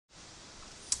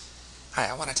Hi,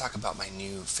 I want to talk about my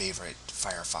new favorite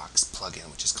Firefox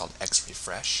plugin, which is called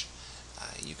Xrefresh.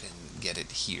 You can get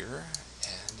it here,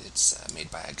 and it's made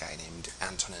by a guy named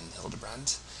Antonin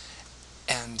Hildebrand,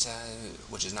 and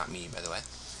which is not me, by the way.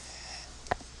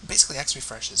 Basically,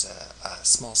 Xrefresh is a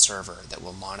small server that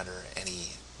will monitor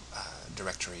any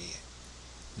directory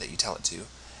that you tell it to,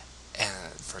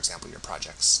 and for example, your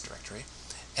projects directory.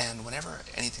 And whenever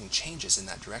anything changes in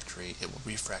that directory, it will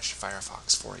refresh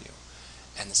Firefox for you.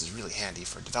 And this is really handy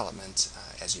for development.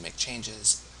 As you make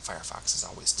changes, Firefox is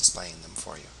always displaying them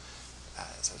for you.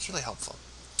 So it's really helpful.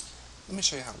 Let me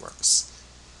show you how it works.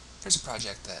 Here's a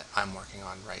project that I'm working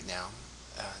on right now,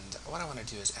 and what I want to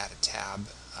do is add a tab.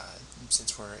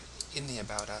 Since we're in the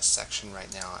About Us section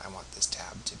right now, I want this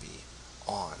tab to be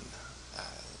on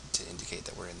to indicate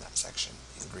that we're in that section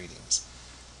in Greetings.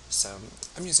 So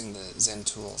I'm using the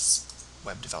XenTools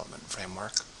web development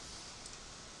framework.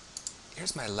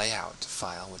 Here's my layout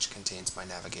file, which contains my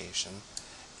navigation,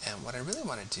 and what I really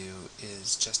want to do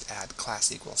is just add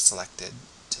class equals selected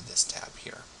to this tab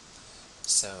here.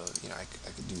 So,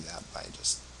 I could do that by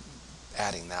just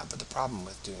adding that, but the problem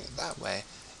with doing it that way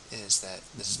is that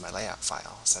this is my layout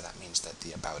file, so that means that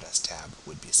the About Us tab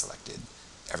would be selected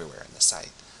everywhere in the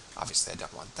site. Obviously I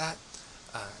don't want that.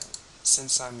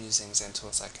 Since I'm using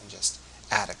XenTools, I can just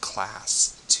add a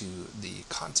class to the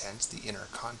content, the inner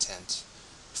content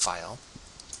file,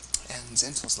 and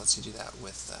XenTools lets you do that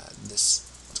with this,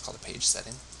 what's called a page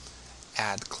setting.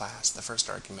 Add class. The first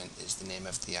argument is the name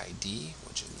of the ID,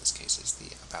 which in this case is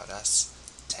the About Us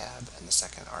tab, and the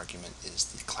second argument is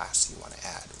the class you want to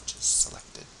add, which is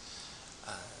selected.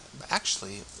 But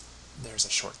actually, there's a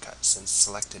shortcut. Since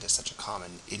selected is such a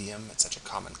common idiom, it's such a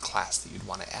common class that you'd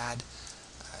want to add,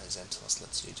 XenTools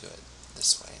lets you do it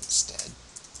this way instead.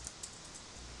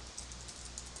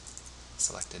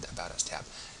 Selected About Us tab.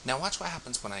 Now watch what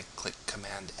happens when I click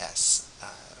Command S.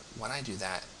 When I do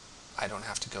that, I don't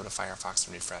have to go to Firefox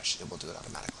and refresh, it will do it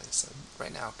automatically. So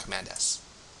right now, Command S.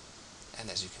 And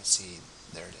as you can see,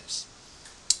 there it is.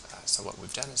 So what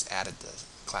we've done is added the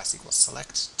class equals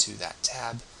select to that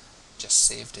tab, just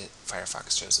saved it,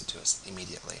 Firefox shows it to us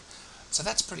immediately. So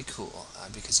that's pretty cool,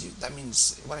 because that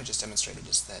means what I just demonstrated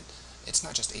is that it's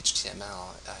not just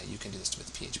HTML, you can do this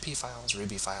with PHP files,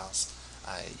 Ruby files,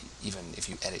 even if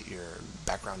you edit your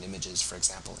background images, for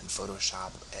example, in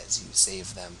Photoshop, as you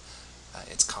save them,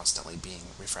 it's constantly being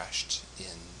refreshed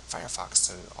in Firefox,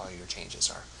 so all your changes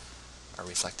are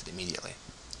reflected immediately.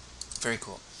 Very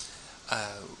cool.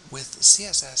 With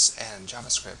CSS and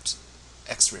JavaScript,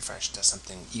 Xrefresh does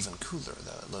something even cooler,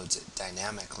 though. It loads it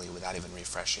dynamically without even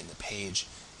refreshing the page.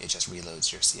 It just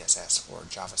reloads your CSS or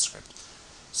JavaScript.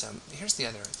 So here's the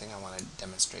other thing I want to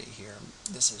demonstrate here.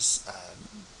 This is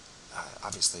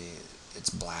obviously it's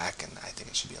black, and I think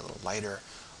it should be a little lighter.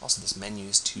 Also, this menu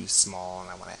is too small, and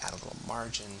I want to add a little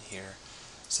margin here.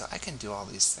 So I can do all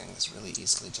these things really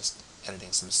easily, just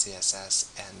editing some CSS,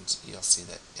 and you'll see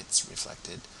that it's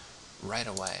reflected right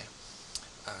away.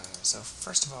 So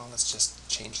first of all, let's just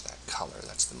change that color.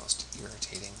 That's the most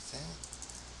irritating thing.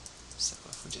 So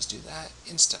if we just do that,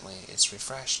 instantly it's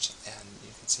refreshed, and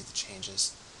you can see the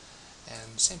changes.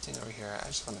 And same thing over here. I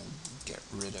just want to get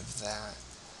rid of that.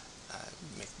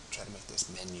 Try to make this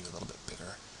menu a little bit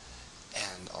bigger,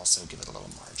 and also give it a little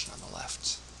margin on the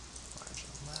left. Margin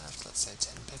left, let's say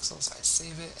 10 pixels. I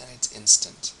save it, and it's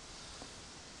instant.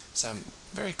 So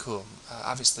very cool.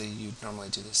 Obviously, you'd normally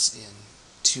do this in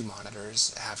two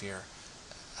monitors, have your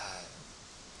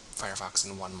Firefox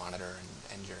in one monitor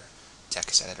and your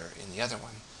text editor in the other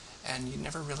one. And you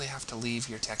never really have to leave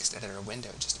your text editor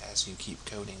window. Just as you keep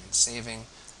coding and saving,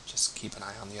 just keep an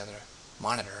eye on the other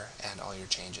monitor, and all your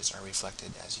changes are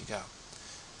reflected as you go.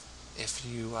 If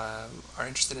you are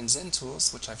interested in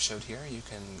XenTools, which I've showed here, you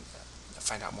can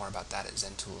find out more about that at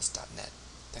xentools.net.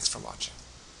 Thanks for watching.